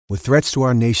With threats to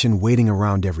our nation waiting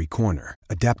around every corner,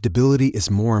 adaptability is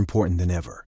more important than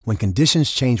ever. When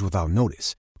conditions change without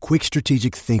notice, quick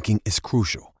strategic thinking is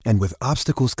crucial. And with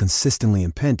obstacles consistently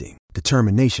impending,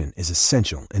 determination is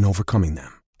essential in overcoming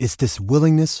them. It's this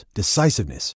willingness,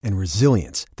 decisiveness, and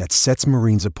resilience that sets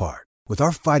Marines apart. With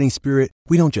our fighting spirit,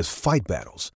 we don't just fight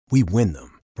battles, we win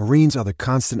them. Marines are the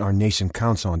constant our nation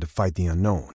counts on to fight the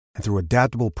unknown. And through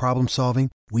adaptable problem solving,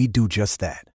 we do just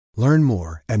that. Learn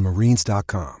more at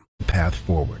marines.com. Path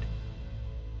forward.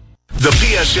 The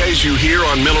PSAs you hear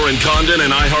on Miller and Condon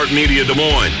and iHeartMedia Des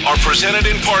Moines are presented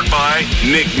in part by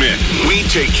Nick Mick. We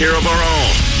take care of our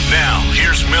own. Now,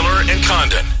 here's Miller and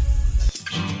Condon.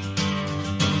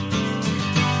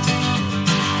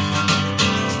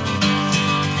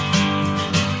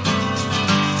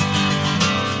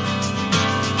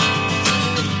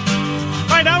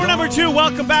 All right, hour number 2.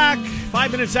 Welcome back.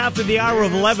 5 minutes after the hour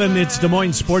of 11, it's Des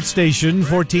Moines Sports Station,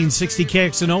 1460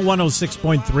 KXNO,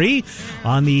 106.3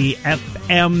 on the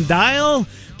FM dial.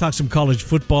 Talk some college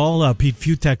football. Pete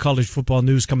Futek college football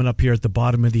news coming up here at the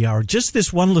bottom of the hour. Just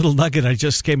this one little nugget I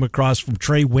just came across from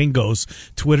Trey Wingo's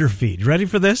Twitter feed. Ready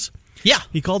for this? Yeah.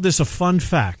 He called this a fun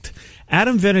fact.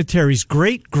 Adam Vinatieri's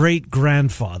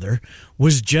great-great-grandfather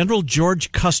was General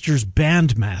George Custer's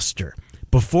bandmaster.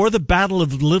 Before the Battle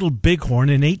of Little Bighorn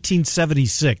in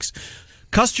 1876,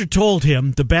 Custer told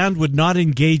him the band would not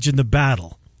engage in the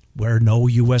battle, where no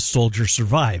U.S. soldier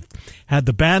survived. Had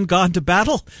the band gone to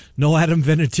battle, no Adam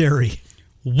Vinatieri.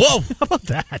 Whoa! How about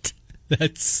that?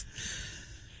 That's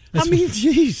I mean,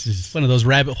 Jesus. one of those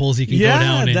rabbit holes you can go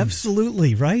down in. Yeah,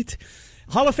 absolutely, right?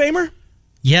 Hall of Famer?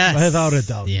 Yes. Without a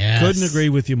doubt. Yes. Couldn't agree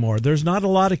with you more. There's not a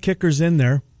lot of kickers in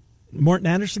there. Morton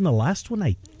Anderson, the last one,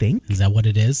 I think. Is that what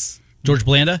it is? George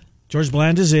Blanda? George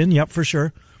Blanda's in, yep, for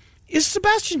sure. Is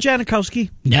Sebastian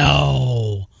Janikowski?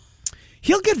 No.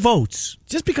 He'll get votes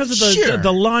just because of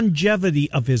the longevity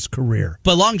of his career.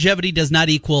 But longevity does not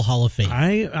equal Hall of Fame.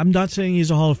 I'm not saying he's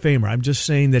a Hall of Famer. I'm just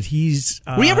saying that he's...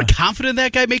 Were you ever confident in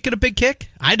that guy making a big kick?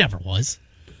 I never was.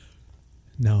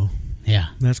 No. Yeah.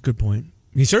 That's a good point.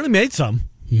 He certainly made some.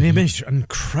 Mm-hmm. An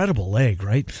incredible leg,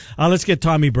 right? Let's get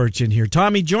Tommy Birch in here.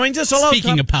 Tommy joins us. Hello,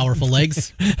 Speaking of powerful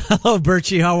legs. Hello,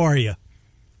 Birchie. How are you?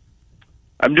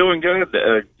 I'm doing good.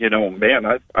 Man,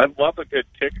 I love a good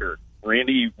kicker.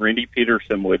 Randy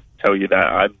Peterson would tell you that.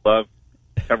 I love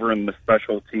covering the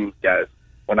special teams guys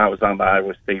when I was on the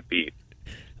Iowa State beat.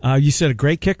 You said a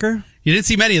great kicker? You didn't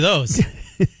see many of those.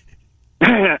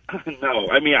 No,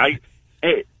 I mean,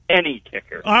 any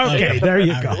kicker. Okay, there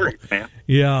you go. Worries, man.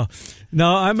 Yeah.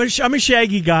 No, I'm a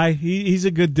shaggy guy. He's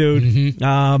a good dude.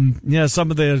 Mm-hmm.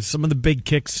 Some of the big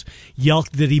kicks. Yelk,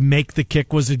 did he make the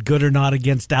kick? Was it good or not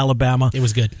against Alabama? It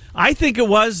was good. I think it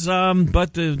was,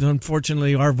 but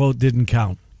unfortunately our vote didn't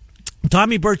count.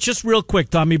 Tommy Birch, just real quick,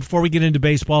 Tommy, before we get into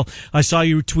baseball, I saw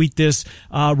you tweet this.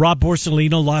 Rob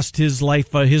Borsellino lost his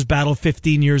life, his battle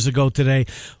 15 years ago today.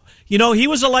 You know, he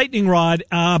was a lightning rod,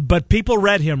 but people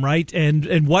read him, right?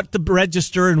 And what the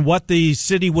register and what the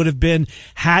city would have been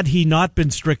had he not been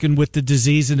stricken with the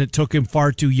disease, and it took him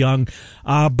far too young.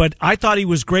 But I thought he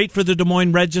was great for the Des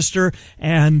Moines Register.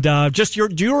 And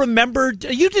do you remember,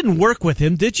 you didn't work with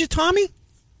him, did you, Tommy?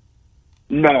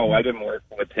 No, I didn't work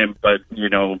with him, but,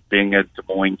 being a Des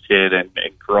Moines kid and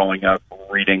growing up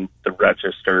reading the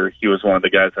Register, he was one of the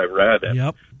guys I read. And,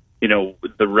 yep.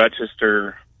 The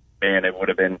Register, man, it would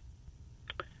have been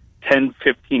 10,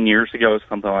 15 years ago,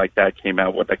 something like that, came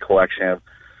out with a collection of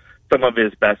some of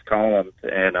his best columns,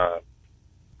 and I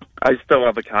still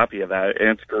have a copy of that, and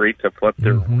it's great to flip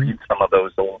through and read some of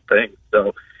those old things.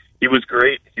 So he was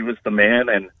great. He was the man,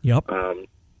 and yep.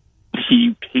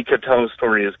 He could tell a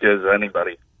story as good as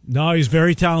anybody. No, he's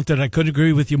very talented. I couldn't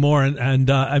agree with you more,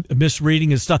 and I miss reading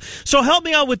his stuff. So help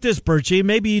me out with this, Birchie.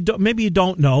 Maybe you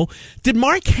don't know. Did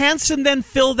Mark Hansen then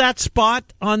fill that spot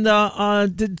on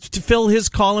the to fill his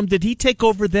column? Did he take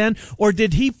over then, or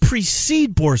did he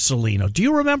precede Borsellino? Do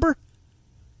you remember?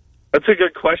 That's a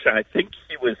good question. I think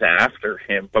he was after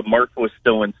him, but Mark was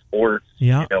still in sports.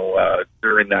 Yeah.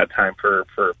 During that time for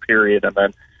a period, and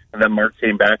then Mark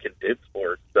came back and did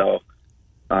sports. So,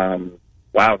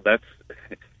 wow, that's.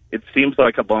 It seems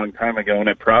like a long time ago, and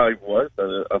it probably was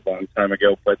a long time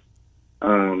ago. But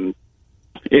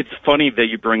it's funny that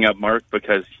you bring up Mark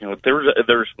because there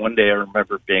was one day I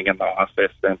remember being in the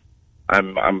office, and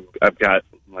I've got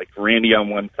like Randy on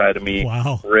one side of me,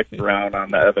 wow. Rick Brown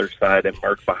on the other side, and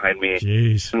Mark behind me.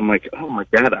 Jeez. And I'm like, oh my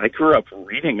God, I grew up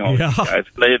reading all these guys.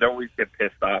 They'd always get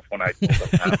pissed off when I told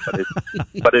them that,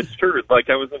 but it's true. Like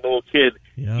I was a little kid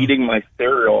eating my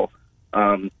cereal.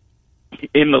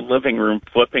 In the living room,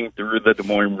 flipping through the Des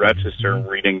Moines Register and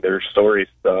reading their stories.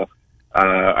 So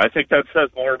I think that says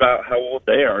more about how old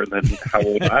they are than how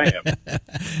old I am.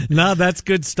 No, that's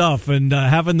good stuff. And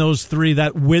having those three,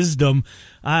 that wisdom,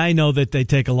 I know that they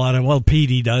take a lot of, well,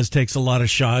 Petey takes a lot of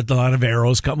shots, a lot of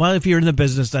arrows. Well, if you're in the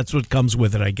business, that's what comes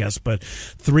with it, I guess. But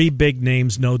three big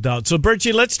names, no doubt. So,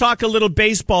 Birchie, let's talk a little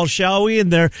baseball, shall we?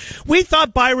 And we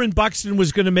thought Byron Buxton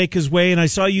was going to make his way, and I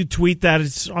saw you tweet that.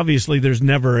 It's obviously there's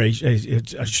never a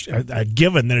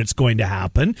given that it's going to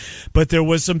happen, but there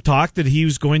was some talk that he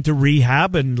was going to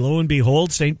rehab, and lo and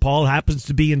behold, St. Paul happens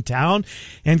to be in town,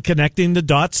 and connecting the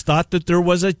dots, thought that there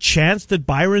was a chance that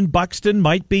Byron Buxton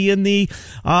might be in the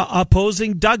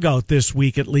opposing dugout this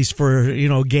week, at least for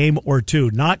a game or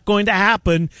two. Not going to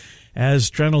happen, as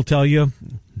Trent will tell you.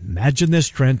 Imagine this,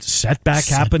 Trent. Setback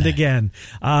happened again,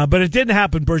 but it didn't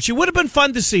happen. Birch, it would have been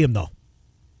fun to see him though.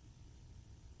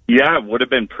 Yeah, it would have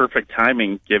been perfect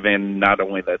timing, given not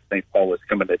only that St. Paul was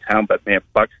coming to town, but man,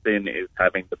 Buxton is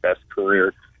having the best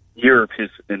career year of his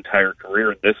entire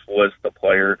career. This was the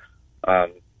player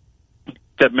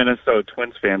that Minnesota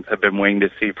Twins fans have been waiting to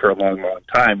see for a long, long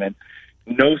time, and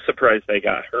no surprise they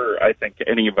got hurt. I think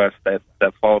any of us that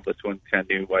followed the Twins kind of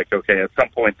knew, like, okay, at some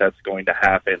point that's going to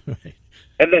happen. Right.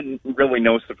 And then really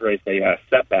no surprise they got a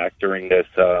setback during this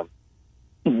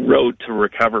road to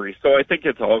recovery. So I think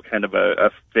it's all kind of a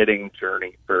fitting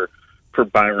journey for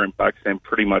Byron Buxton.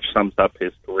 Pretty much sums up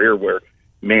his career where,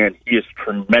 man, he is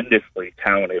tremendously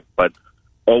talented, but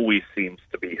always seems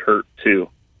to be hurt too.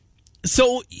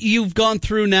 So you've gone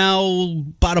through now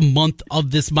about a month of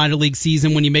this minor league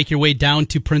season. When you make your way down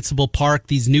to Principal Park,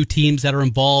 these new teams that are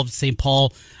involved, St.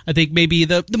 Paul, I think maybe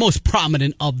the most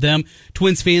prominent of them.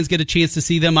 Twins fans get a chance to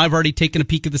see them. I've already taken a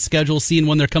peek at the schedule, seeing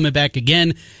when they're coming back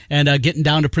again, and getting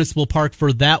down to Principal Park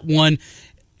for that one.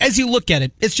 As you look at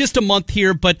it, it's just a month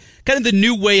here, but kind of the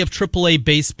new way of AAA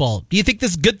baseball. Do you think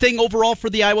this is a good thing overall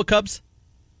for the Iowa Cubs?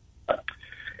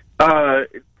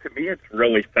 To me, it's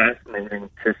really fascinating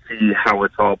to see how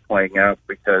it's all playing out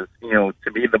because,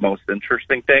 to me, the most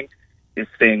interesting thing is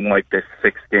seeing like this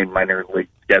 6-game minor league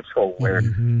schedule where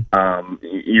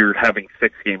you're having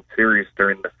 6-game series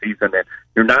during the season, and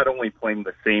you're not only playing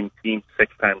the same team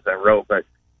 6 times in a row, but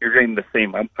you're getting the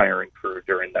same umpiring crew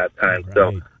during that time.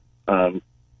 Right. So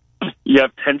you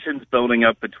have tensions building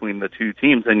up between the two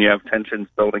teams, and you have tensions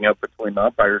building up between the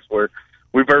umpires where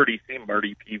we've already seen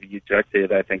Marty Peavy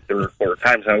ejected, I think, 3 or 4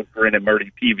 times. Now, granted,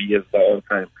 Marty Peavy is the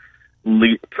all-time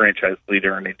franchise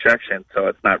leader in ejection, so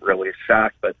it's not really a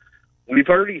shock. But we've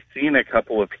already seen a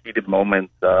couple of heated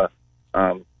moments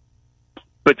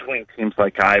between teams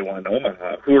like Iowa and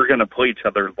Omaha, who are going to play each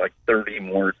other like 30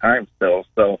 more times still.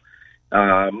 So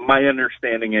my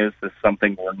understanding is this is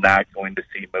something we're not going to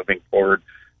see moving forward.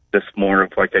 This more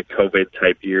of like a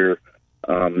COVID-type year.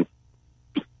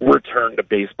 Return to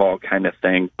baseball kind of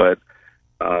thing, but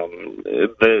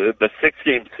the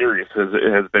 6-game series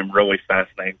has been really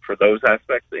fascinating for those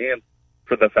aspects, and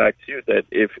for the fact too that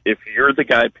if you're the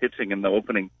guy pitching in the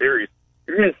opening series,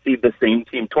 you're going to see the same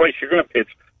team twice. You're going to pitch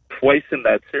twice in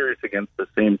that series against the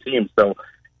same team. So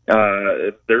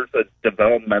there's a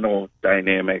developmental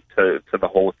dynamic to the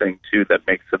whole thing too that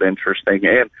makes it interesting.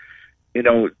 And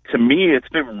to me, it's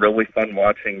been really fun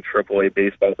watching AAA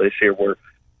baseball this year, where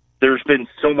there's been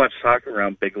so much talk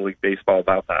around Big League Baseball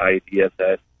about the idea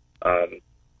that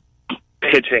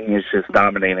pitching is just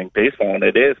dominating baseball, and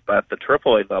it is, but at the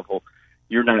AAA level,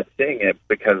 you're not seeing it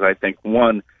because I think,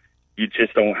 one, you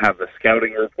just don't have the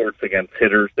scouting reports against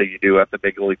hitters that you do at the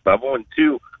Big League level, and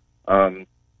 2,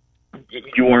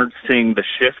 you aren't seeing the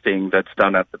shifting that's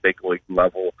done at the Big League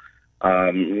level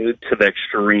to the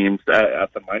extremes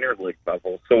at the minor league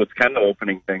level. So it's kind of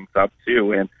opening things up,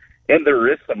 too, and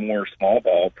there is some more small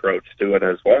ball approach to it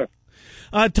as well.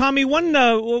 Tommy, one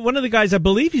of the guys I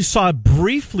believe you saw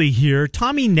briefly here,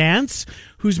 Tommy Nance,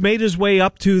 who's made his way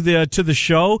up to the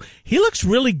show. He looks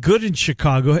really good in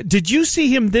Chicago. Did you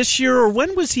see him this year, or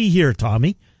when was he here,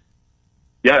 Tommy?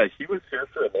 Yeah, he was here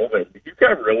for a little bit. He's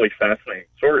got a really fascinating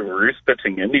story where he was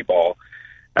pitching indie ball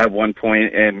at one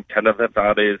point, and kind of the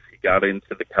thought is he got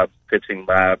into the Cubs pitching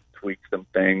lab, tweaked some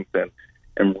things, and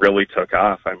really took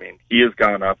off. I mean, he has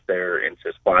gone up there and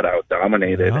just flat out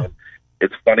dominated. Yeah. And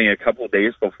it's funny, a couple of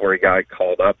days before he got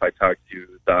called up, I talked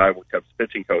to the Iowa Cubs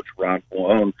pitching coach, Ron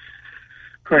Malone,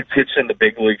 who had pitched in the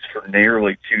big leagues for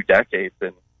nearly 2 decades.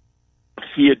 And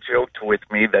he had joked with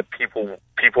me that people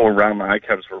around the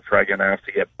Cubs were probably going to have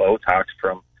to get Botox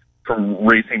from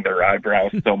raising their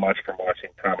eyebrows so much from watching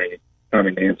Tommy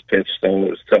Nance pitch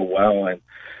so well. And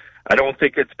I don't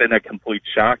think it's been a complete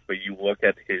shock, but you look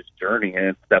at his journey, and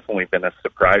it's definitely been a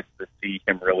surprise to see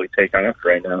him really take off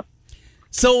right now.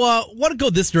 So want to go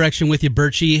this direction with you,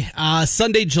 Birchie.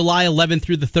 Sunday, July 11th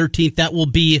through the 13th, that will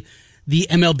be the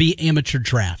MLB amateur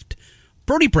draft.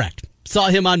 Brody Brecht, saw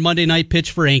him on Monday night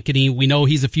pitch for Ankeny. We know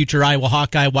he's a future Iowa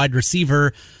Hawkeye wide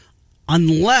receiver,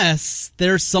 unless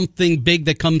there's something big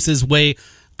that comes his way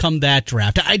come that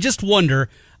draft. I just wonder,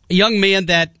 a young man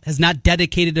that has not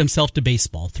dedicated himself to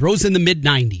baseball, throws in the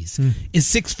mid-90s, is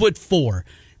 6'4",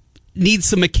 needs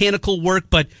some mechanical work,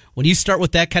 but when you start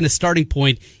with that kind of starting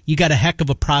point, you got a heck of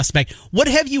a prospect. What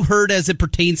have you heard as it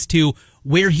pertains to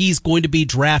where he's going to be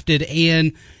drafted,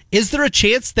 and is there a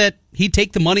chance that he'd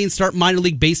take the money and start minor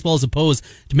league baseball as opposed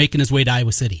to making his way to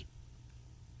Iowa City?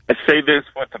 I say this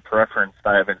with a preference.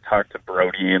 I haven't talked to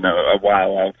Brody in a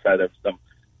while outside of some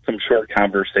short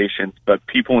conversations, but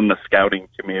people in the scouting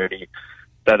community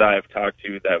that I've talked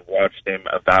to that watched him,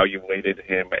 evaluated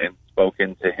him, and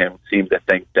spoken to him seem to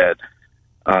think that,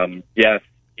 yes,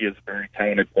 he is a very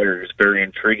talented player. He's very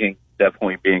intriguing,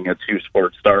 definitely being a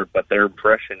two-sport star, but their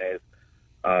impression is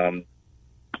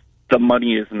the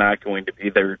money is not going to be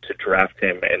there to draft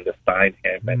him and to sign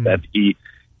him, and that he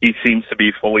seems to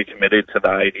be fully committed to the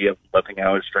idea of living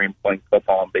out his dream, playing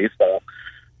football and baseball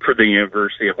for the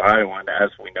University of Iowa. And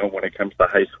as we know, when it comes to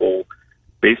high school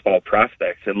baseball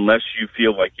prospects, unless you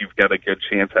feel like you've got a good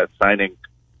chance at signing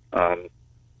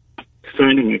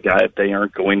a guy, they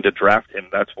aren't going to draft him.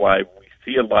 That's why we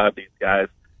see a lot of these guys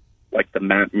like the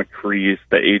Matt McCrees,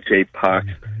 the A.J. Pucks,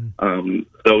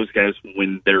 those guys,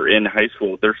 when they're in high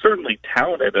school, they're certainly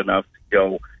talented enough to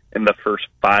go in the first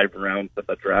 5 rounds of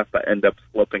the draft, but end up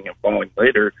slipping and falling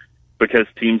later because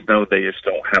teams know they just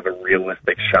don't have a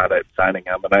realistic shot at signing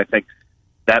him. And I think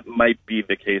that might be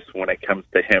the case when it comes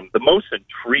to him. The most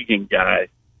intriguing guy,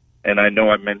 and I know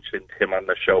I mentioned him on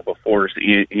the show before, is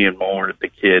Ian Moore, the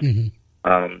kid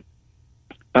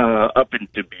up in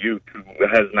Dubuque, who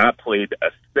has not played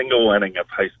a single inning of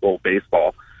high school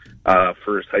baseball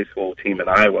for his high school team in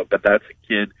Iowa. But that's a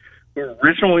kid who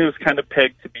originally was kind of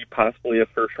pegged to be possibly a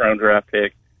first-round draft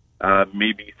pick,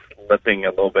 maybe slipping a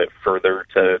little bit further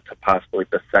to possibly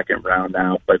the second round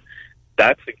now. But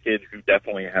that's a kid who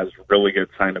definitely has really good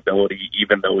signability,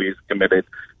 even though he's committed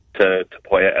to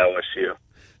play at LSU.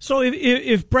 So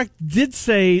if Brecht did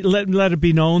say, let it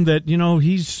be known that,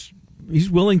 he's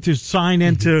willing to sign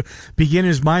and to begin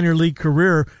his minor league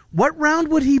career, what round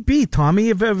would he be, Tommy?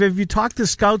 Have you talked to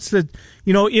scouts that,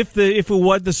 if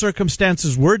the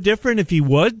circumstances were different, if he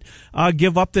would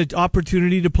give up the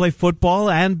opportunity to play football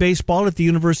and baseball at the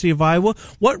University of Iowa,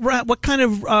 what kind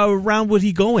of round would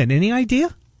he go in? Any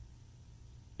idea?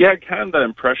 Yeah, kind of the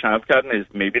impression I've gotten is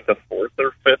maybe the 4th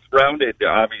or 5th round. It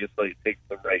obviously takes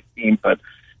the right team, but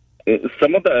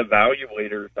some of the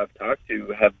evaluators I've talked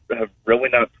to have really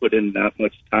not put in that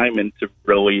much time into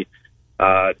really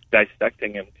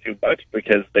dissecting him too much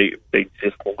because they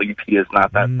just believe he is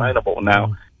not that signable.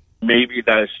 Now, maybe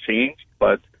that has changed,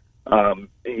 but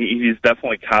he's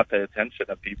definitely caught the attention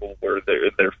of people where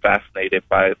they're fascinated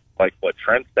by, like what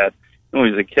Trent said.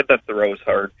 He's a kid that throws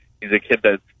hard. He's a kid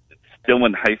that's still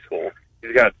in high school.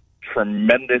 He's got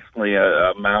tremendously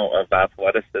amount of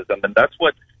athleticism, and that's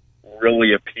what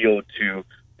really appealed to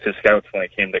scouts when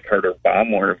it came to Carter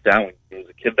Baumler of Dowling. He was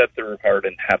a kid that threw hard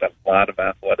and had a lot of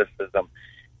athleticism,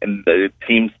 and the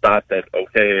teams thought that,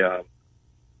 okay,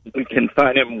 we can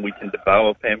sign him, we can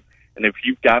develop him, and if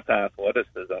you've got the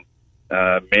athleticism,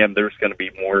 man, there's going to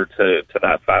be more to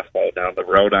that fastball down the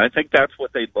road. And I think that's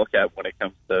what they look at when it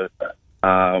comes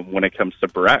to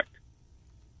Brecht.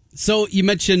 So you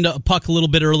mentioned Puck a little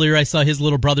bit earlier. I saw his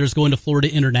little brother's going to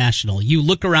Florida International. You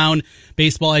look around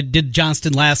baseball. I did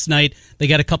Johnston last night. They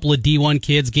got a couple of D1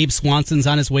 kids. Gabe Swanson's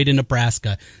on his way to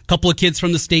Nebraska. A couple of kids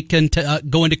from the state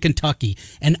going to Kentucky,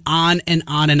 and on and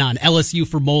on and on. LSU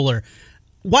for Moeller.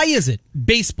 Why is it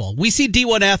baseball? We see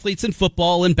D1 athletes in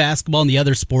football and basketball and the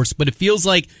other sports, but it feels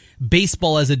like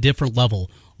baseball is a different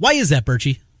level. Why is that,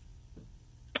 Birchie?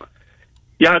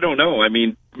 Yeah, I don't know. I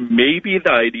mean, maybe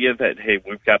the idea that, hey,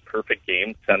 we've got Perfect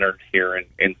Game centered here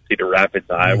in Cedar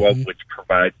Rapids, Iowa, which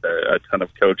provides a ton of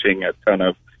coaching, a ton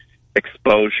of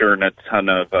exposure, and a ton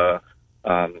of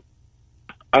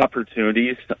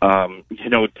opportunities.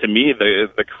 To me,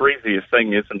 the craziest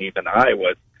thing isn't even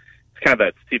Iowa. It's kind of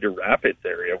that Cedar Rapids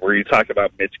area where you talk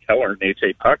about Mitch Keller and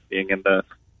A.J. Puck being in the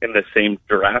same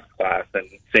draft class and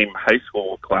same high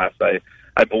school class.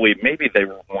 I believe maybe they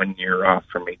were 1 year off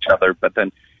from each other, but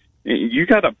then you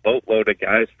got a boatload of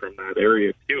guys from that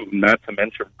area too, not to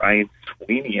mention Ryan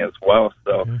Sweeney as well.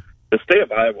 So the state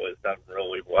of Iowa has done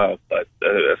really well, but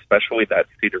especially that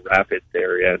Cedar Rapids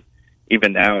area. And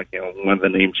even now, one of the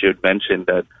names you had mentioned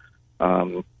that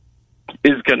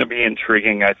is going to be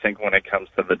intriguing, I think, when it comes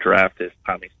to the draft is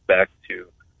Tommy Speck, who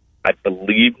I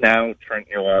believe now, Trent,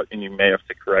 and you may have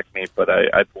to correct me, but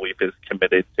I believe is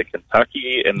committed to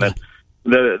Kentucky. And then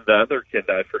The other kid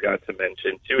that I forgot to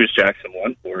mention too is Jackson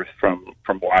Wentworth from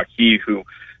Waukee, who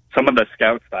some of the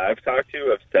scouts that I've talked to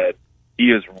have said he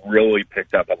has really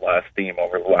picked up a lot of steam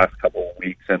over the last couple of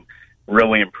weeks and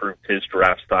really improved his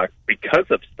draft stock because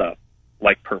of stuff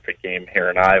like Perfect Game here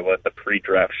in Iowa, the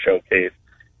pre-draft showcase,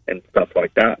 and stuff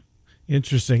like that.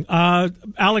 Interesting.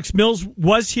 Alex Mills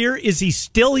was here. Is he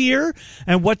still here?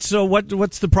 And what's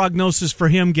the prognosis for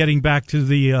him getting back to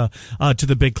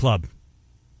the big club?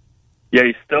 Yeah,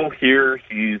 he's still here.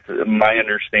 My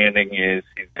understanding is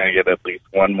he's going to get at least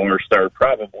one more start,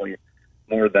 probably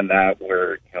more than that,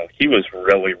 where he was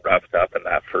really roughed up in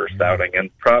that first outing,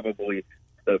 and probably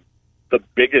the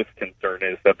biggest concern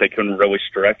is that they couldn't really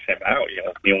stretch him out.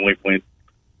 He only went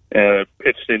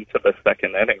pitched into the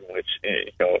second inning, which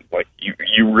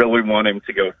you really want him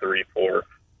to go 3-4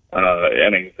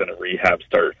 innings in a rehab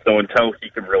start. So until he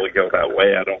can really go that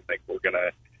way, I don't think we're going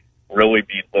to really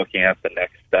be looking at the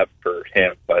next step for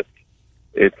him. But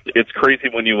it's crazy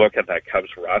when you look at that Cubs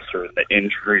roster and the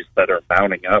injuries that are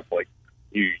mounting up. Like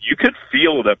you could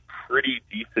field a pretty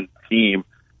decent team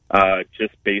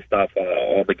just based off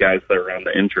all the guys that are on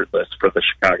the injured list for the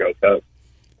Chicago Cubs.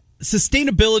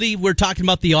 Sustainability, we're talking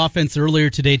about the offense earlier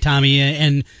today, Tommy,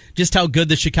 and just how good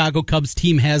the Chicago Cubs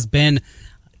team has been.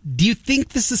 Do you think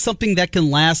this is something that can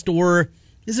last, or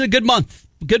is it a good month?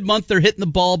 Good month, they're hitting the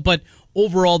ball, but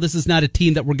overall this is not a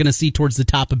team that we're going to see towards the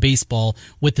top of baseball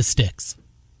with the sticks?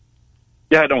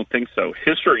 Yeah, I don't think so.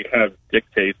 History kind of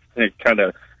dictates, it kind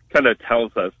of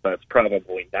tells us that's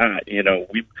probably not.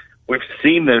 We've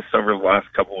seen this over the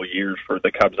last couple of years where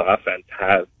the Cubs offense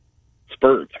has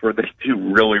spurts where they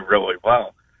do really, really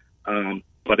well.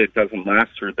 But it doesn't last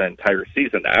through the entire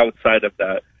season outside of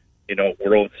that,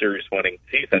 World Series winning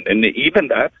season. And even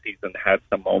that season had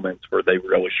some moments where they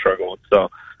really struggled. So,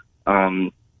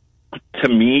 to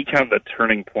me, kind of the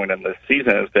turning point in this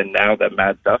season has been now that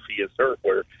Matt Duffy is hurt,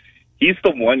 where he's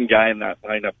the one guy in that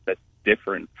lineup that's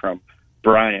different from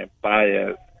Bryant,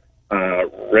 Baez,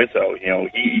 Rizzo.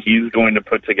 He's going to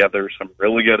put together some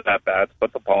really good at-bats,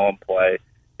 put the ball in play,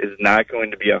 is not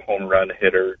going to be a home run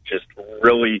hitter, just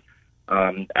really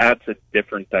adds a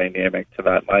different dynamic to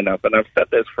that lineup. And I've said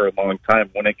this for a long time.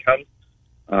 When it comes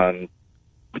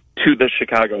to the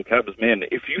Chicago Cubs, man,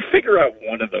 if you figure out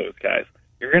one of those guys,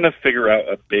 you're going to figure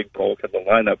out a big bulk of the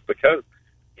lineup because,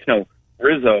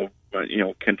 Rizzo,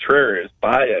 Contreras,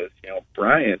 Baez,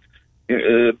 Bryant,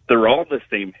 they're all the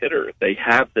same hitter. They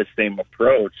have the same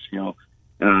approach,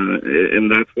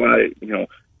 and that's why,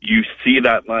 you see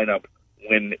that lineup.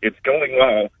 When it's going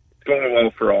well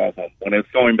for all of them. When it's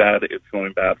going bad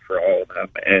for all of them.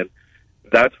 And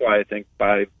that's why I think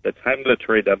by the time the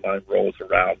trade deadline rolls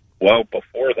around, well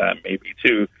before that maybe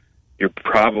too, you're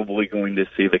probably going to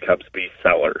see the Cubs be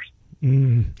sellers.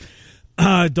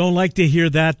 Don't like to hear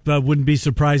that, but wouldn't be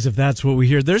surprised if that's what we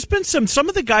hear. There's been some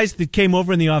of the guys that came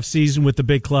over in the offseason with the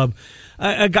big club.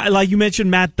 A guy like you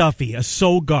mentioned, Matt Duffy, a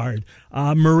Sogard,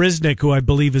 Marisnik, who I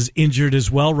believe is injured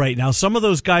as well right now. Some of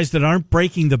those guys that aren't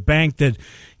breaking the bank that,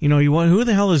 you want, who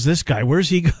the hell is this guy? Where's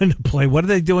he going to play? What are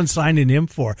they doing signing him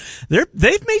for?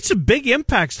 They've made some big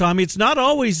impacts, Tommy. It's not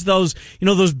always those,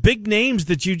 those big names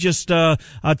that you just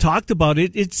talked about.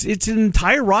 It's an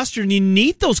entire roster, and you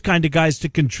need those kind of guys to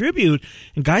contribute.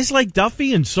 And guys like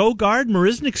Duffy and Sogard,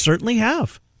 Marisnik certainly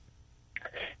have.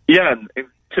 Yeah,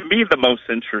 to me, the most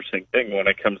interesting thing when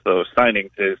it comes to those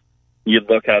signings is you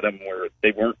look at them where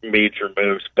they weren't major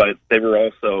moves, but they were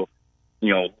also,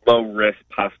 low risk,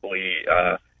 possibly,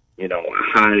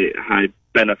 high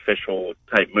beneficial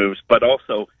type moves. But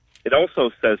also, it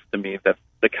also says to me that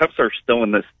the Cubs are still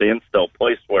in this standstill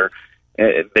place where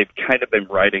they've kind of been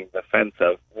riding the fence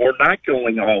of, we're not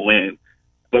going all in,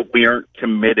 but we aren't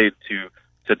committed to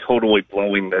totally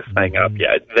blowing this thing up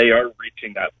yet. They are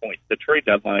reaching that point. The trade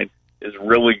deadline is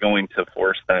really going to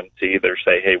force them to either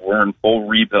say, hey, we're in full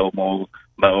rebuild mode,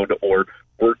 or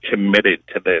we're committed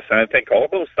to this. And I think all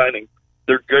those signings,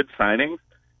 they're good signings,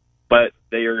 but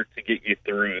they are to get you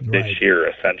through this year,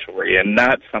 essentially, and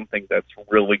not something that's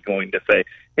really going to say,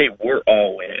 hey, we're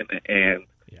all in. And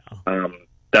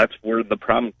that's where the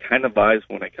problem kind of lies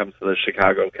when it comes to the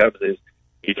Chicago Cubs is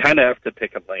you kind of have to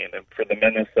pick a lane. And for the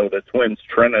Minnesota Twins,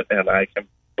 Trent and I can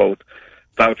both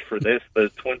vouch for this. The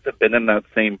Twins have been in that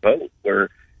same boat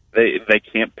where they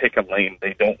can't pick a lane.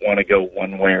 They don't want to go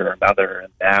one way or another.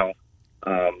 And now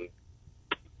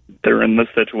they're in the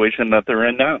situation that they're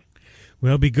in now.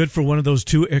 Well, it'd be good for one of those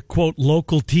two, quote,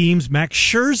 local teams. Max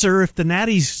Scherzer, if the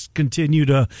Natties continue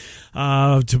to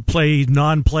play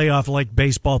non-playoff like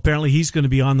baseball, apparently he's going to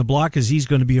be on the block as he's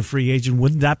going to be a free agent.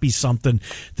 Wouldn't that be something,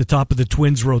 the top of the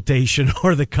Twins rotation,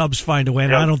 or the Cubs find a way?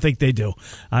 And I don't think they do.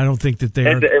 I don't think that they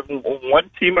are. one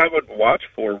team I would watch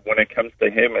for when it comes to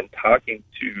him and talking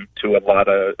to a lot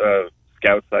of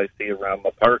scouts I see around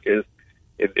the park is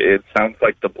it sounds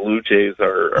like the Blue Jays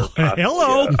are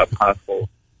Hello. A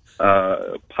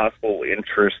possible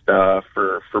interest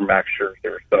for Max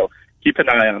Scherzer. So keep an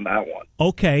eye on that one.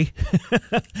 Okay.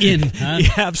 In. Huh? Yeah,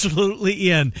 absolutely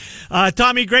in.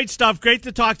 Tommy, great stuff. Great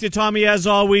to talk to you, Tommy, as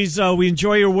always. We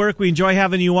enjoy your work. We enjoy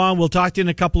having you on. We'll talk to you in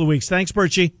a couple of weeks. Thanks,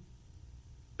 Birchie.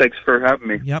 Thanks for having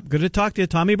me. Yep, good to talk to you.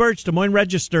 Tommy Birch, Des Moines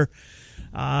Register.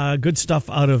 Good stuff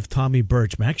out of Tommy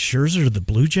Birch. Max Scherzer to the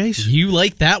Blue Jays? You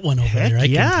like that one over there.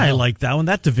 I like that one.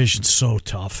 That division's so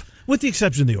tough, with the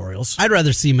exception of the Orioles. I'd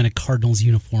rather see him in a Cardinals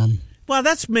uniform. Well,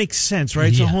 that makes sense,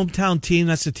 right? It's a hometown team.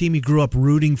 That's the team he grew up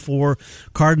rooting for.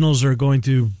 Cardinals are going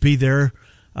to be there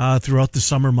throughout the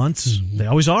summer months. Mm-hmm. They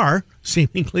always are,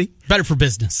 seemingly. Better for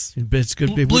business. It's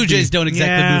good. Blue Jays don't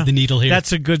exactly move the needle here.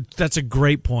 That's a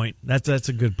great point. That's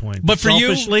a good point. But for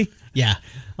selfishly, yeah,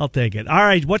 I'll take it. All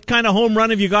right, what kind of home run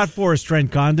have you got for us, Trent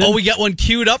Condon? Oh, we got one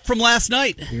queued up from last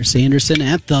night. Here's Anderson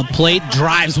at the plate,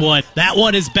 drives one. That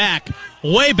one is back,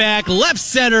 way back, left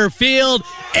center field.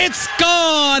 It's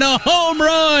gone, a home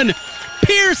run.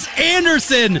 Pierce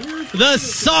Anderson, the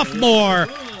sophomore,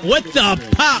 with the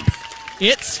pop.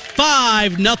 It's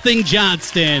 5-0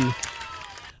 Johnston.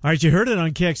 All right, you heard it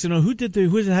on KXNO. Who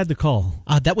had the call?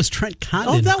 That was Trent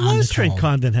Condon. Oh, that was Trent call.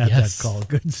 Condon had that call.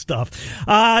 Good stuff.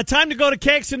 Time to go to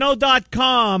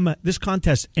KXNO.com. This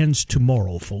contest ends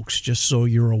tomorrow, folks, just so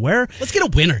you're aware. Let's get a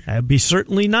winner. That'd be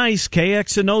certainly nice.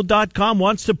 KXNO.com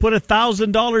wants to put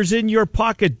 $1,000 in your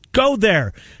pocket. Go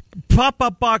there.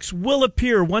 Pop-up box will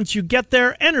appear. Once you get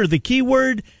there, enter the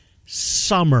keyword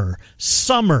summer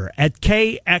at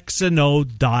KXNO.com.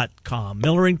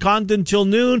 Miller and Condon till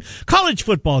noon. College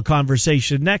football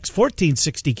conversation next.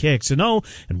 1460 KXNO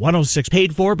and 106.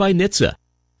 Paid for by NHTSA.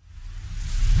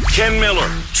 Ken Miller,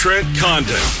 Trent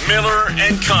Condon, Miller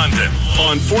and Condon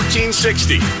on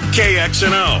 1460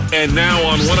 KXNO and now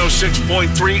on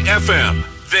 106.3 FM.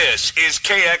 This is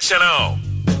KXNO.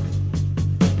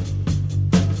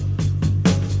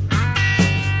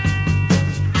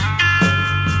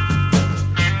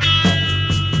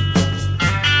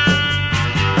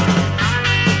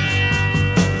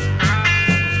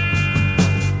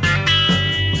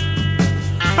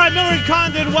 Miller and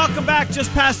Condon, welcome back.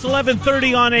 Just past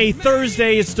 11:30 on a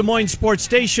Thursday. It's Des Moines Sports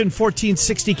Station,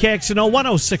 1460 KXNO,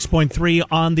 106.3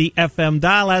 on the FM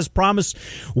dial. As promised,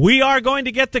 we are going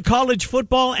to get to college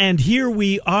football, and here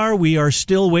we are. We are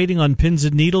still waiting on pins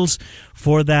and needles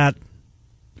for that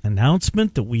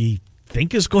announcement that we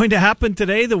think is going to happen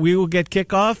today, that we will get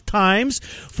kickoff times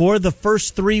for the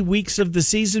first 3 weeks of the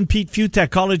season. Pete Futek,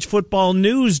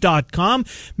 collegefootballnews.com.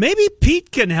 Maybe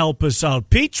Pete can help us out.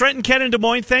 Pete, Trenton, Ken, and Des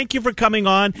Moines, thank you for coming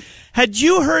on. Had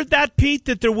you heard that, Pete,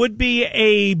 that there would be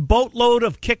a boatload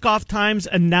of kickoff times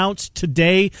announced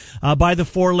today by the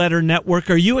four-letter network?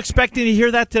 Are you expecting to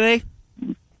hear that today?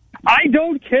 I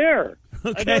don't care.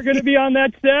 Okay. They're going to be on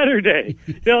that Saturday.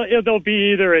 They'll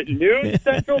be either at noon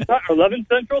Central Time, 11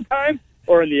 Central Time,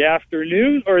 or in the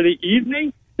afternoon or the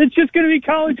evening. It's just going to be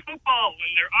college football. When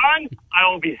they're on, I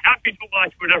will be happy to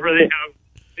watch whatever they have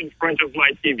in front of my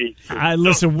TV.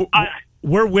 Listen,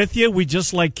 we're with you. We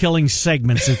just like killing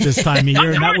segments at this time of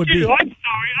year, and that would be. I'm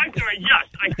sorry. Yes,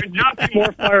 I could not be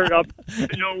more fired up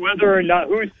to know whether or not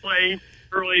who's playing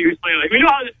early, who's playing late. We know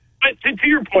how. But to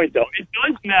your point, though, it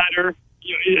does matter.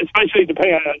 Especially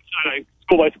depending on a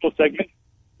school-by-school segment,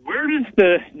 where does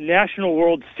the national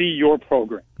world see your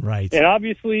program? Right. And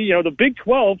obviously, the Big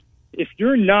 12, if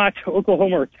you're not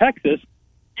Oklahoma or Texas,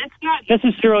 it's not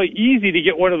necessarily easy to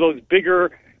get one of those bigger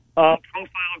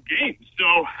profile games.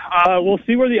 So we'll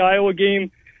see where the Iowa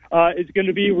game is going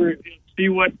to be. We'll see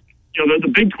what,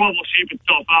 the Big 12 will shape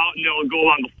itself out, and they'll go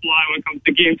on the fly when it comes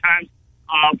to game times.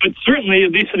 But certainly,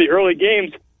 at least for the early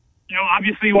games,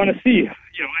 obviously you want to see,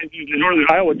 the Northern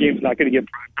Iowa game is not going to get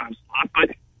prime slot, but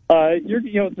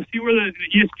to see where the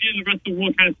ESPN and the rest of the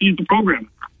world kind of sees the program.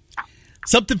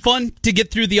 Something fun to get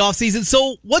through the offseason.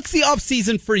 So what's the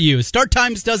offseason for you? Start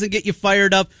times doesn't get you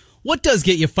fired up. What does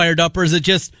get you fired up, or is it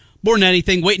just more than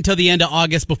anything, wait until the end of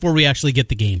August before we actually get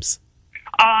the games?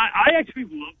 I actually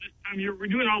love this time of year. We're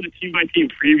doing all the team-by-team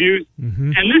previews,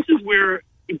 and this is where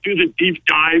we do the deep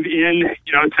dive in,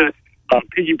 to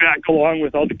piggyback along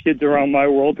with all the kids around my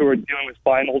world who are dealing with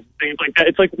finals and things like that.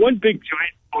 It's like one big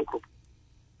giant book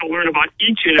to learn about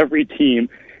each and every team.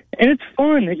 And it's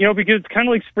fun, because it's kind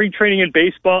of like spring training in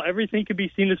baseball. Everything can be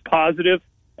seen as positive.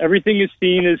 Everything is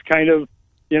seen as kind of,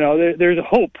 there's a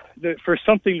hope for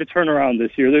something to turn around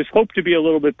this year. There's hope to be a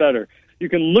little bit better. You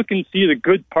can look and see the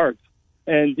good parts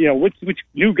and, which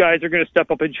new guys are going to step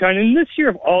up and shine. And this year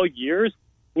of all years,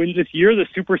 wins this year, the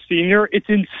super senior. It's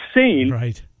insane.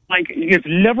 Right. Like, it's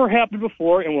never happened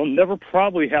before and will never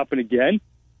probably happen again,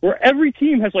 where every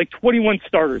team has like 21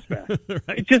 starters back.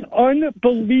 Right. It's just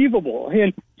unbelievable.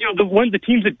 And, the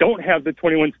teams that don't have the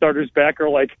 21 starters back are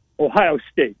like Ohio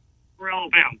State or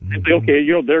Alabama. And say, okay,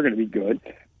 they're going to be good.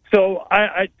 So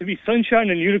I to be sunshine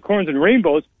and unicorns and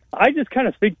rainbows, I just kind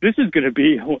of think this is going to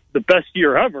be the best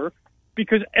year ever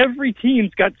because every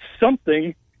team's got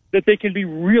something that they can be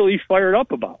really fired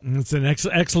up about. That's an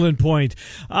excellent point.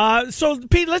 So,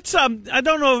 Pete, let's, I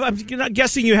don't know, I'm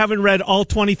guessing you haven't read all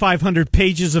 2,500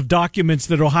 pages of documents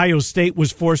that Ohio State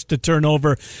was forced to turn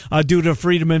over due to a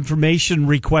Freedom of Information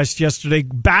request yesterday,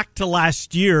 back to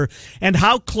last year, and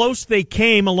how close they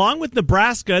came, along with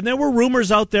Nebraska. And there were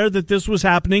rumors out there that this was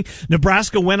happening.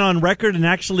 Nebraska went on record and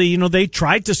actually, they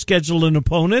tried to schedule an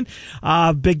opponent.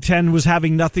 Big Ten was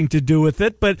having nothing to do with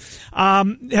it. But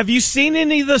have you seen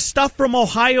any of the stuff from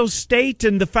Ohio State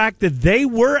and the fact that they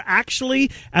were actually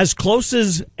as close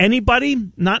as anybody,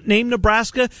 not named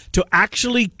Nebraska, to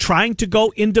actually trying to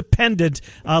go independent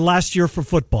last year for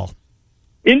football?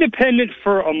 Independent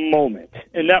for a moment,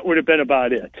 and that would have been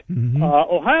about it. Mm-hmm.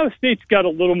 Ohio State's got a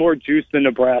little more juice than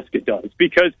Nebraska does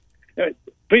because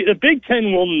the Big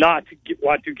Ten will not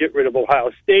want to get rid of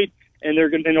Ohio State, and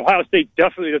Ohio State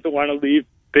definitely doesn't want to leave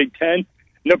Big Ten.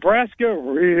 Nebraska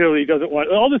really doesn't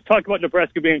want. All this talk about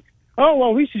Nebraska being,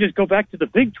 we should just go back to the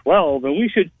Big 12, and we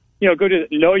should, go to.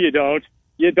 No, you don't.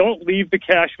 You don't leave the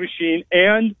cash machine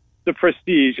and the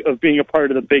prestige of being a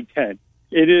part of the Big Ten.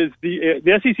 It is the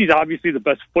SEC is obviously the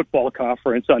best football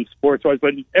conference on sports-wise,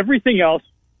 but everything else,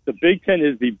 the Big Ten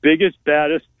is the biggest,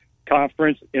 baddest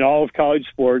conference in all of college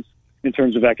sports in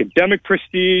terms of academic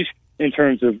prestige, in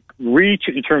terms of reach,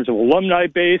 in terms of alumni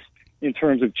base, in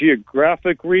terms of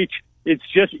geographic reach. It's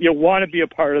just, you want to be a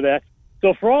part of that.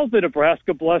 So for all the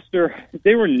Nebraska bluster,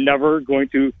 they were never going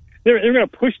to, they were going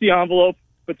to push the envelope,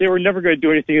 but they were never going to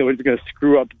do anything that was going to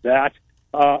screw up that.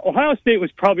 Ohio State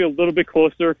was probably a little bit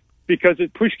closer because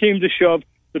if push came to shove,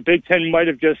 the Big Ten might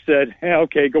have just said,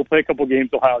 okay, go play a couple games,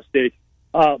 Ohio State.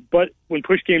 But when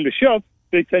push came to shove,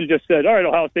 Big Ten just said, all right,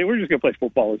 Ohio State, we're just going to play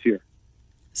football this year.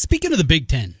 Speaking of the Big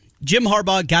Ten, Jim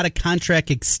Harbaugh got a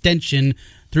contract extension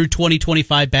through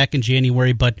 2025 back in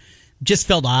January, but just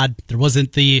felt odd. There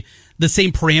wasn't the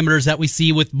same parameters that we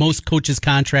see with most coaches'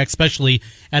 contracts, especially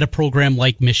at a program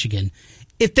like Michigan.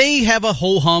 If they have a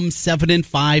ho-hum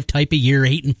 7-5 type of year,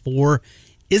 8-4,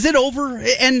 is it over?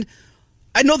 And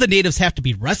I know the natives have to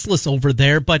be restless over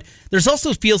there, but there's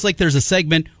also feels like there's a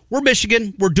segment, we're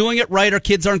Michigan, we're doing it right, our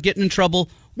kids aren't getting in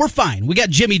trouble, we're fine. We got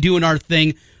Jimmy doing our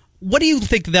thing. What do you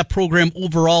think of that program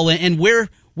overall and where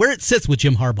it sits with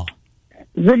Jim Harbaugh?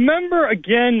 Remember,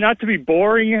 again, not to be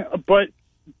boring, but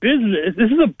business.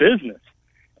 This is a business.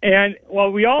 And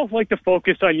while we all like to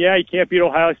focus on, he can't beat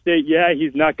Ohio State,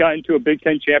 he's not gotten to a Big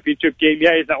Ten championship game,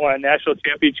 he's not won a national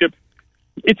championship,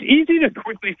 it's easy to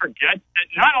quickly forget that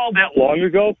not all that long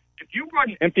ago, if you brought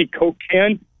an empty Coke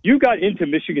can, you got into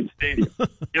Michigan Stadium.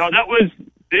 That was,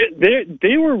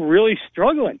 they were really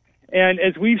struggling. And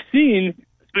as we've seen,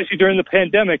 especially during the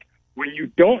pandemic, when you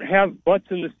don't have butts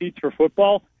in the seats for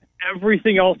football,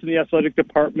 everything else in the athletic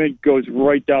department goes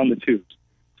right down the tubes.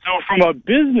 So from a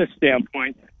business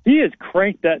standpoint, he has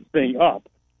cranked that thing up.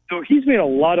 So he's made a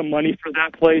lot of money for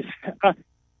that place.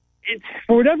 It's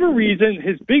for whatever reason,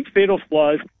 his big fatal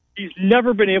flaws, he's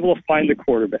never been able to find the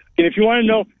quarterback. And if you want to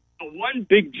know the one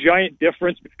big giant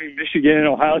difference between Michigan and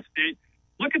Ohio State,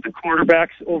 look at the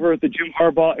quarterbacks over the Jim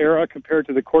Harbaugh era compared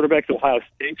to the quarterbacks Ohio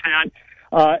State's had.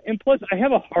 And plus, I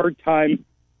have a hard time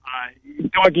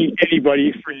dogging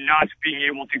anybody for not being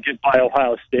able to get by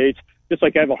Ohio State, just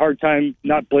like I have a hard time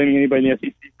not blaming anybody in the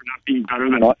SEC for not being better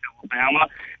than Alabama.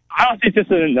 Ohio State's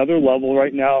just at another level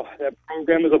right now. That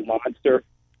program is a monster.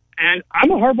 And I'm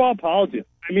a Harbaugh apologist.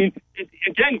 I mean,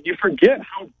 again, you forget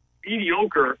how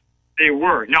mediocre they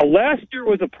were. Now, last year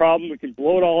was a problem. We can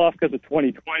blow it all off because of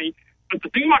 2020. But the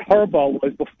thing about Harbaugh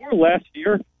was before last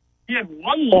year, he had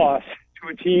one loss to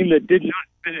a team that did not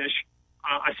finish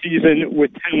a season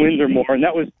with 10 wins or more, and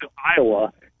that was to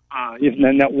Iowa. And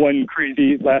then that one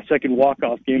crazy last-second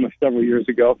walk-off game of several years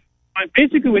ago. But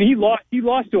basically, when he lost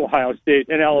to Ohio State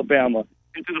and Alabama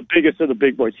and to the biggest of the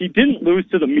big boys. He didn't lose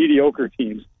to the mediocre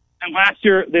teams. And last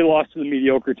year, they lost to the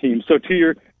mediocre teams. So to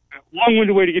your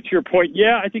long-winded way to get to your point,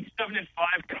 I think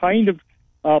 7-5 kind of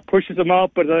pushes them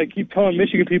out, but I keep telling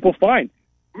Michigan people, fine.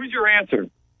 Who's your answer?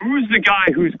 Who's the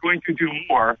guy who's going to do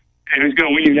more and who's going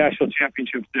to win you national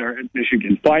championships there at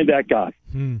Michigan? Find that guy.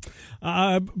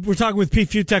 We're talking with Pete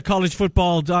Fiutak,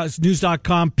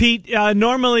 collegefootballnews.com. Pete,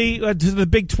 normally to the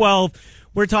Big 12,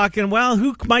 we're talking, well,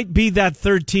 who might be that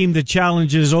third team that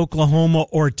challenges Oklahoma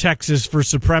or Texas for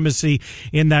supremacy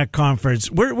in that conference?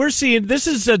 We're seeing this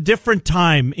is a different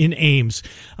time in Ames.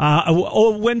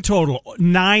 Win total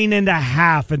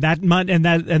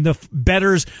 9.5, and the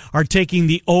bettors are taking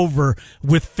the over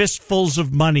with fistfuls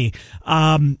of money.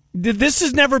 This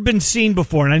has never been seen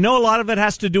before, and I know a lot of it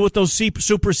has to do with those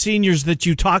super seniors that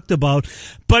you talked about.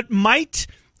 But might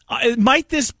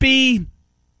this be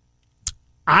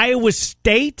Iowa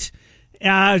State?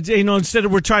 Instead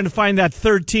of we're trying to find that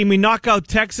third team, we knock out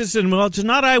Texas, and well, it's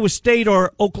not Iowa State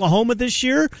or Oklahoma this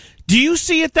year. Do you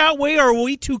see it that way, or are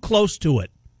we too close to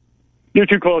it? You're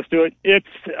too close to it. It's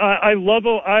I love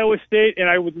Iowa State, and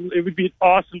it would be an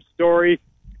awesome story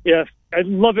if I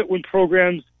love it when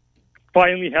programs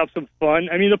finally have some fun.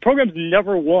 I mean, the program's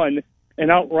never won an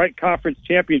outright conference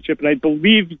championship, and I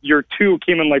believe year two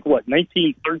came in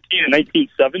 1913 and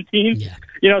 1917.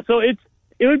 Yeah. So it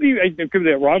would be, I could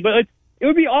be wrong, but it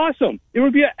would be awesome. It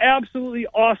would be an absolutely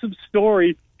awesome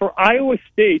story for Iowa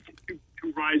State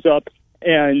to rise up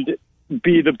and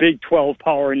be the Big 12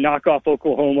 power and knock off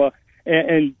Oklahoma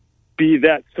and be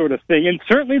that sort of thing. And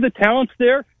certainly the talent's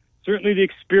there. Certainly the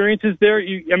experience is there.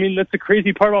 That's the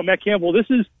crazy part about Matt Campbell. This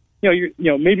is,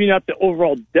 maybe not the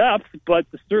overall depth, but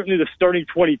certainly the starting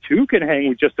 22 can hang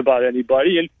with just about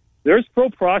anybody. And there's pro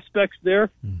prospects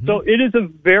there. Mm-hmm. So it is a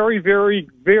very, very,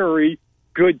 very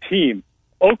good team.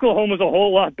 Oklahoma's a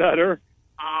whole lot better.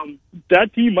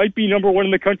 That team might be number one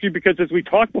in the country because, as we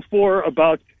talked before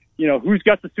about, who's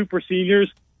got the super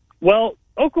seniors, well,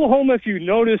 Oklahoma, if you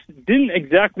noticed, didn't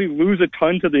exactly lose a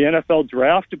ton to the NFL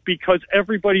draft because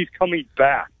everybody's coming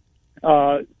back.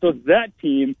 So that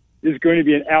team is going to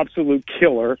be an absolute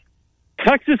killer.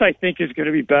 Texas, I think, is going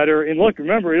to be better. And look,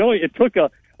 remember, it took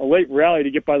a late rally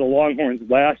to get by the Longhorns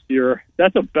last year.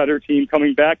 That's a better team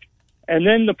coming back. And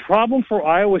then the problem for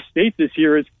Iowa State this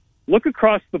year is look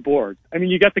across the board. I mean,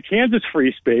 you got the Kansas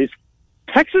free space.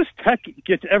 Texas Tech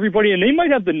gets everybody, and they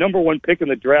might have the number one pick in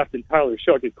the draft in Tyler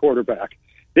Shough at quarterback.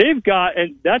 They've got,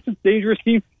 and that's a dangerous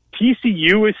team.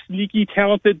 TCU is sneaky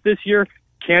talented this year.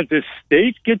 Kansas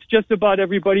State gets just about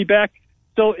everybody back.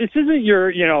 So this isn't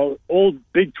your, old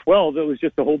Big 12 that was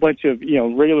just a whole bunch of,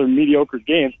 regular mediocre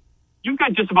games. You've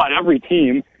got just about every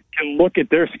team can look at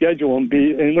their schedule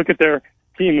and look at their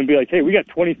team and be like, hey, we got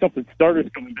 20-something starters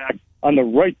coming back on the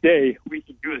right day. We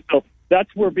can do it. So that's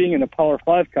where being in a Power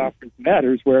 5 conference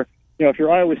matters, where, if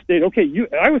you're Iowa State, okay,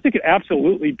 Iowa State could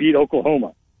absolutely beat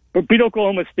Oklahoma, but beat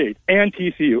Oklahoma State and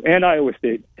TCU and Iowa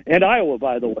State and Iowa,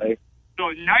 by the way. So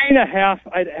 9.5,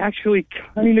 I'd actually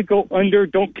kind of go under.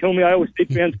 Don't kill me, Iowa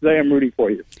State fans, because I am rooting for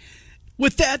you.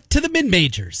 With that, to the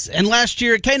mid-majors. And last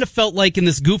year, it kind of felt like in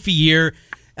this goofy year,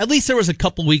 at least there was a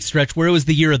couple-week stretch where it was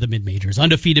the year of the mid-majors.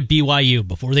 Undefeated BYU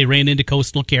before they ran into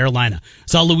Coastal Carolina.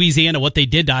 Saw Louisiana, what they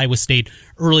did to Iowa State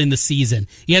early in the season.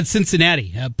 You had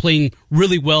Cincinnati playing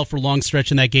really well for a long stretch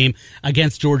in that game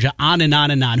against Georgia, on and on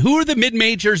and on. Who are the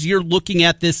mid-majors you're looking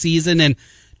at this season? And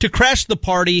to crash the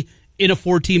party in a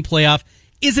 4-team playoff,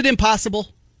 is it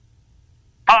impossible?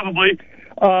 Probably.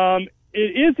 It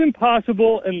is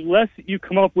impossible unless you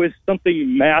come up with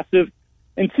something massive.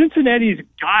 And Cincinnati's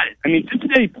got it. I mean,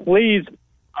 Cincinnati plays,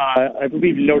 I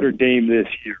believe, Notre Dame this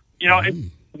year.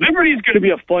 Liberty's going to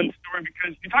be a fun story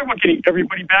because you talk about getting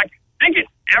everybody back. They get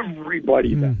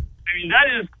everybody back. I mean,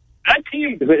 that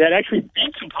team that actually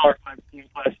beat some Power 5 teams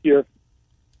last year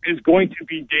is going to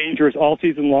be dangerous all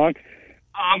season long.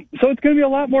 So it's going to be a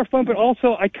lot more fun, but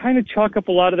also I kind of chalk up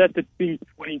a lot of that to being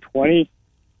 2020.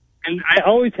 And I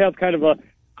always have kind of a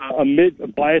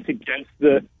bias against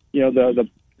the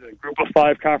Group of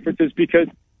 5 conferences because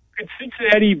could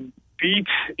Cincinnati beat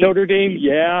Notre Dame?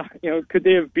 Yeah. Could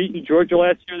they have beaten Georgia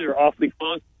last year? They were awfully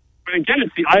close. But again,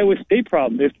 it's the Iowa State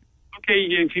problem. If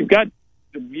you've got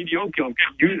the mediocre,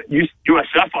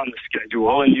 USF on the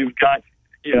schedule, and you've got,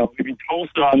 maybe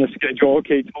Tulsa on the schedule.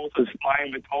 Okay, Tulsa's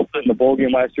fine, but Tulsa in the bowl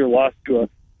game last year lost to a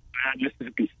bad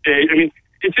Mississippi State. I mean,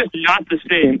 it's just not the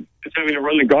same as having to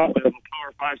run the gauntlet of a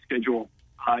Power 5 schedule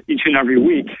each and every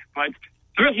week. But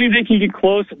certainly they can get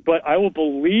close, but I will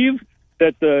believe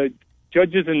that the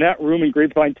judges in that room in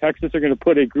Grapevine, Texas, are going to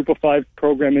put a Group of 5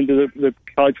 program into the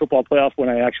college football playoff when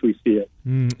I actually see it.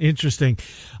 Interesting.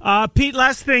 Pete,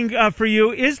 last thing for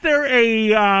you. Is there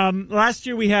last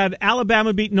year we had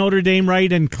Alabama beat Notre Dame,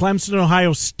 right, and Clemson and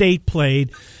Ohio State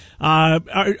played.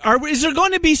 Is there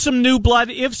going to be some new blood?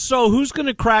 If so, who's going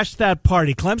to crash that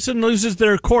party? Clemson loses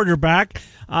their quarterback.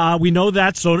 We know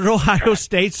that. So did Ohio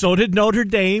State. So did Notre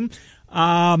Dame.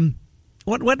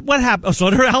 What happened? Oh, so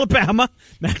did Alabama.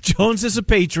 Mac Jones is a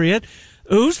Patriot.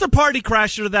 Who's the party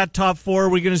crasher of that top 4? Are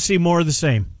we going to see more of the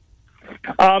same?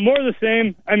 More of the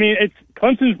same. I mean, it's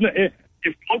Clemson's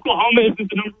if Oklahoma isn't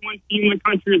the number one team in the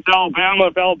country, it's Alabama.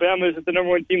 If Alabama isn't the number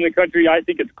one team in the country, I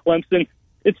think it's Clemson.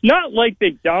 It's not like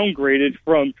they downgraded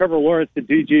from Trevor Lawrence to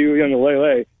DJ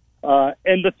Uiagalelei.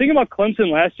 And the thing about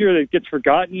Clemson last year that gets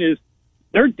forgotten is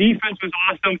their defense was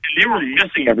awesome, and they were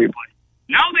missing everybody.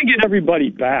 Now they get everybody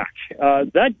back.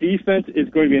 That defense is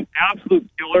going to be an absolute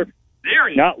killer. They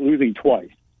are not losing twice.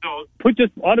 So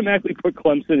just automatically put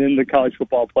Clemson in the college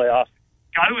football playoff.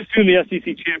 Got to assume the SEC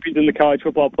champions in the college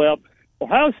football playoff.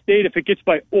 Ohio State, if it gets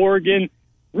by Oregon,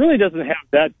 really doesn't have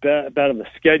that bad of a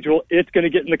schedule. It's going to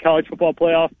get in the college football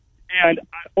playoff. And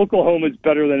Oklahoma's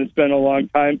better than it's been in a long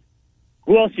time.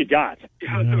 Who else you got?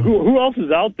 Who else is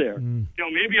out there?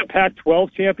 Maybe a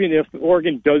Pac-12 champion if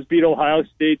Oregon does beat Ohio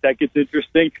State. That gets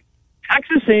interesting.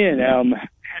 Texas A&M,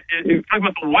 talk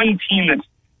about the one team that's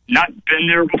not been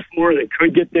there before that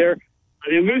could get there.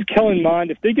 They lose Kellen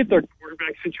Mond. If they get their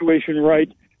quarterback situation right,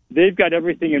 they've got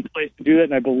everything in place to do that,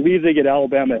 and I believe they get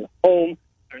Alabama at home.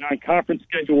 Their non-conference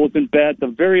schedule isn't bad. At the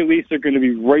very least, they're going to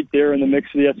be right there in the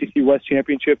mix of the SEC West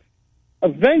Championship.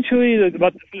 Eventually,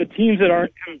 about the teams that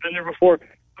haven't been there before,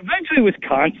 eventually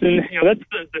Wisconsin, that's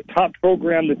the top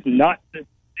program they've got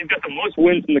the most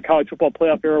wins in the college football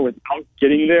playoff era without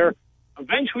getting there.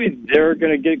 Eventually, they're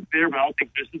going to get there, but I don't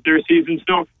think this is their season.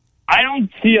 So I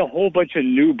don't see a whole bunch of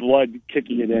new blood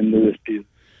kicking it into this season.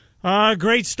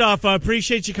 Great stuff. I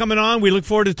appreciate you coming on. We look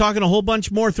forward to talking a whole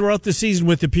bunch more throughout the season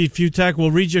with you, Pete Fiutak. We'll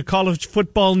read you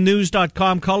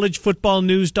collegefootballnews.com,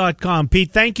 collegefootballnews.com.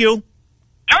 Pete, thank you.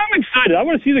 I'm excited. I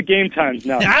want to see the game times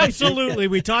now. Absolutely.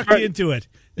 We talked you into it.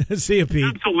 See you, Pete.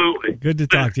 Absolutely. Good to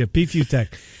talk to you. Pete Fiutak,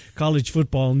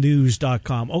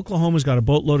 collegefootballnews.com. Oklahoma's got a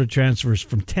boatload of transfers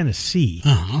from Tennessee.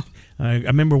 Uh-huh. I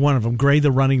remember one of them, Gray, the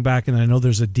running back, and I know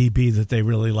there's a DB that they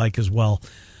really like as well.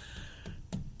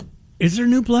 Is there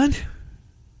new blood?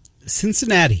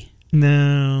 Cincinnati.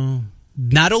 No.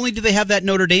 Not only do they have that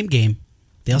Notre Dame game,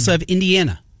 they also have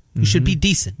Indiana, who should be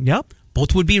decent. Yep.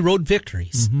 Both would be road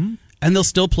victories. And they'll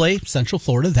still play Central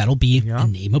Florida. That'll be a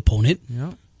name opponent.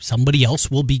 Yep. Somebody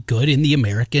else will be good in the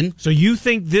American. So you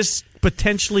think this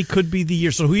potentially could be the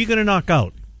year. So who are you going to knock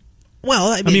out? Well,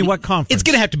 I mean what conference? It's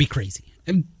going to have to be crazy.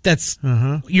 And that's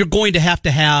you're going to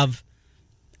have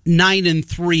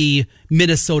 9-3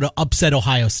 Minnesota upset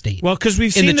Ohio State. Well, because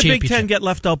we've seen the Big Ten get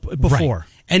left out before. Right.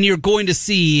 And you're going to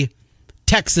see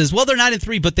Texas. Well, they're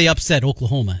 9-3, but they upset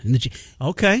Oklahoma.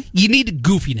 Okay. You need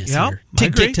goofiness here to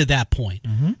get to that point.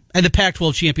 And the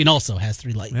Pac-12 champion also has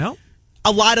 3 lights. Yep.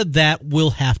 A lot of that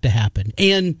will have to happen.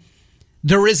 And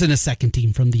there isn't a second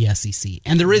team from the SEC.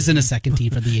 And there isn't a second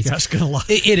team from the ACC. That's going to lie.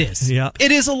 It is. Yeah.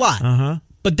 It is a lot.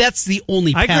 But that's the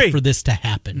only path for this to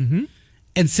happen.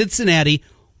 And Cincinnati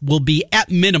will be, at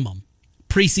minimum,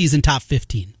 preseason top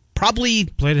 15. Probably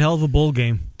played a hell of a bowl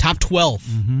game. Top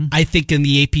 12, I think, in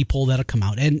the AP poll that'll come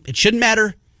out. And it shouldn't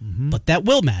matter, but that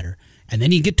will matter. And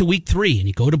then you get to week 3, and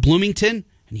you go to Bloomington,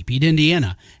 and you beat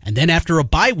Indiana. And then after a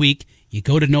bye week, you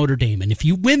go to Notre Dame. And if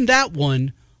you win that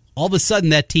one, all of a sudden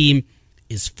that team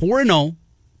is 4-0,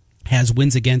 has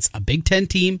wins against a Big Ten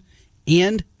team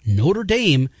and Notre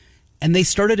Dame, and they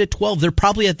started at 12. They're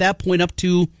probably at that point up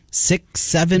to 6,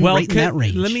 7, right in that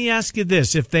range. Let me ask you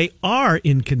this. If they are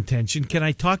in contention, can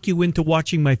I talk you into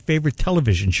watching my favorite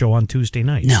television show on Tuesday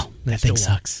nights? No, that thing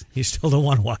sucks. You still don't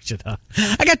want to watch it, huh?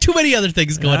 I got too many other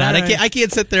things going on. Right. I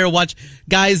can't sit there and watch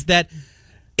guys that...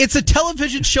 It's a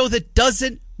television show that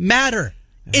doesn't matter.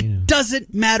 It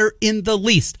doesn't matter in the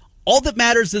least. All that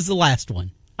matters is the last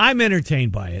one. I'm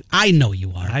entertained by it. I know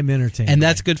you are. I'm entertained. And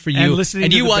that's good for you.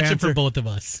 And you watch banter. it for both of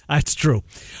us. That's true.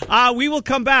 We will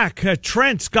come back.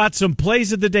 Trent's got some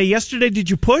plays of the day. Yesterday, did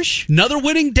you push? Another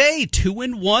winning day.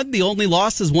 2-1. The only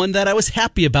loss is one that I was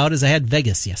happy about as I had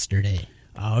Vegas yesterday.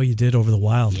 Oh, you did over the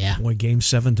Wild. Yeah. Boy, Game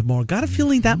 7 tomorrow. Got a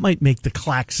feeling that might make the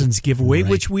Claxons giveaway,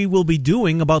 which we will be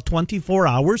doing about 24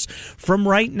 hours from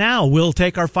right now. We'll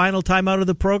take our final time out of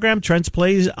the program. Trent's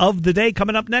plays of the day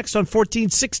coming up next on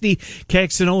 1460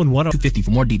 KXNO and 102.50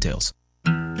 for more details.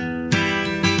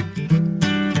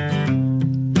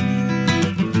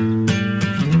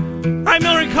 Hi,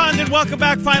 Miller and Condon. Welcome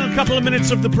back. Final couple of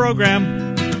minutes of the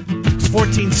program. It's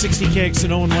 1460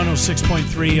 KXNO and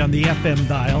 106.3 on the FM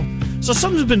dial. So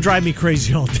something's been driving me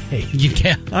crazy all day. You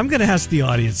can. I'm going to ask the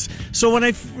audience. So when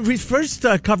we first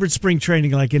covered spring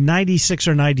training, like in 96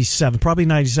 or 97, probably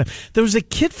 97, there was a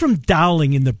kid from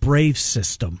Dowling in the Braves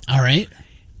system. All right.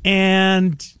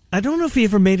 And I don't know if he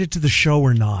ever made it to the show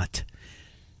or not.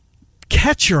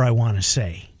 Catcher, I want to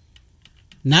say.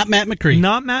 Not Matt McCree.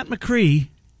 Not Matt McCree,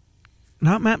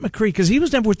 because he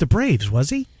was never with the Braves,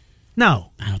 was he?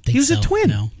 No. I don't think so. He was a Twin.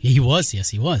 No. He was. Yes,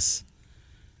 he was.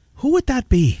 Who would that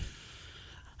be?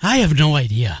 I have no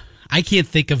idea. I can't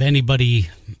think of anybody.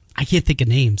 I can't think of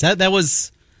names. That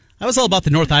was all about the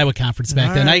North Iowa Conference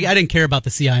back then. I didn't care about the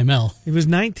CIML. It was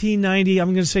 1990. I'm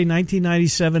going to say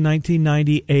 1997,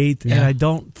 1998, and I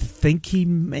don't think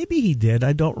maybe he did.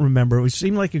 I don't remember. It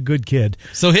seemed like a good kid.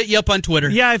 So hit you up on Twitter.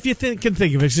 Yeah, if you can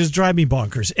think of it, just drive me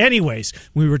bonkers. Anyways,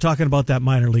 we were talking about that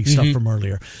minor league stuff from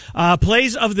earlier.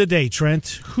 Plays of the day,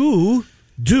 Trent. Who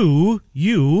do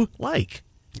you like?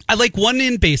 I like one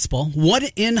in baseball, one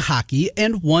in hockey,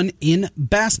 and one in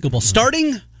basketball.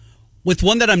 Starting with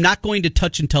one that I'm not going to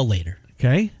touch until later.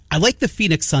 Okay. I like the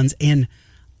Phoenix Suns, and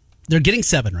they're getting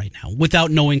 7 right now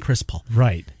without knowing Chris Paul.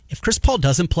 Right. If Chris Paul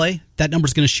doesn't play, that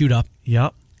number's going to shoot up.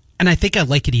 Yep. And I think I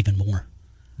like it even more.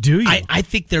 Do you? I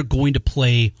think they're going to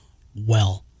play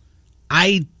well.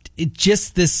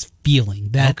 Just this feeling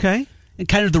that, okay, and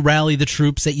kind of the rally the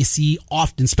troops that you see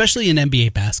often, especially in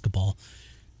NBA basketball.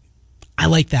 I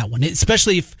like that one,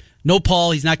 especially if no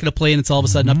Paul, he's not going to play, and it's all of a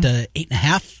sudden up to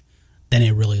 8.5. Then I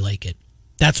really like it.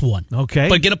 That's one. Okay.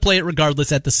 But going to play it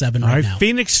regardless at the 7 right now.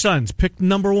 Phoenix Suns, pick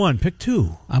number 1. Pick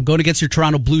 2. I'm going against your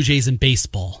Toronto Blue Jays in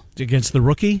baseball. Against the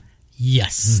rookie?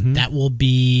 Yes. That will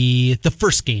be the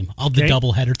first game of the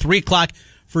doubleheader. 3 o'clock,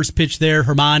 first pitch there.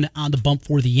 Herman on the bump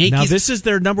for the Yankees. Now, this is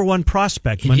their number 1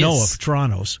 prospect, Manoah of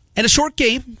Toronto's. And a short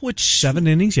game, which 7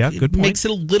 innings, good point. Makes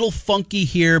it a little funky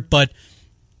here, but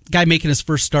guy making his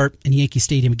first start in Yankee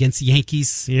Stadium against the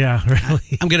Yankees. Yeah,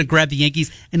 really. I'm going to grab the Yankees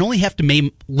and only have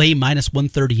to lay minus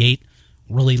 138.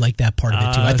 Really like that part of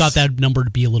it, too. I thought that number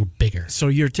would be a little bigger. So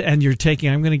you're taking,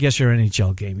 I'm going to guess your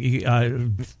NHL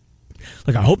game.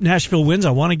 Look, I hope Nashville wins.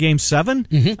 I want a game 7,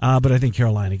 but I think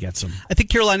Carolina gets them. I think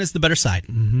Carolina's the better side.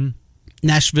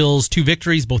 Nashville's 2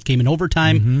 victories, both came in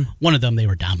overtime. One of them, they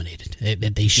were dominated.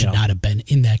 They should not have been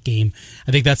in that game.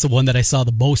 I think that's the one that I saw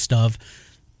the most of.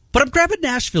 But I'm grabbing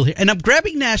Nashville here. And I'm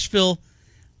grabbing Nashville.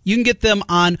 You can get them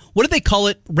on, what do they call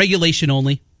it? Regulation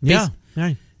only. Yeah.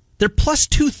 Right. They're plus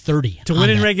 230. To win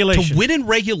in regulation. To win in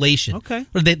regulation. Okay.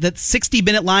 Or that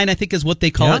 60-minute line, I think, is what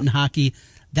they call it in hockey.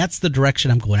 That's the direction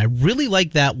I'm going. I really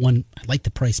like that one. I like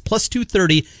the price. Plus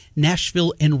 230,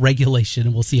 Nashville in regulation,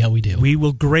 and we'll see how we do. We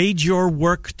will grade your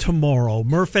work tomorrow.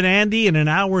 Murph and Andy in an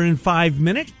hour and 5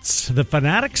 minutes. The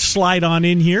Fanatics slide on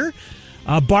in here.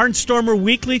 Barnstormer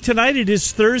Weekly tonight. It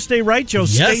is Thursday, right? Joe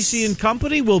Stacy and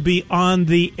company will be on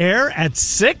the air at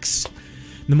 6.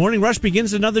 The Morning Rush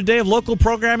begins another day of local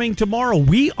programming tomorrow.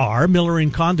 We are Miller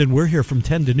and Condon. We're here from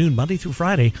 10 to noon, Monday through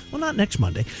Friday. Well, not next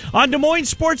Monday. On Des Moines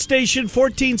Sports Station,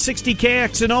 1460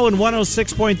 KXNO and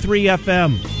 106.3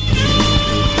 FM.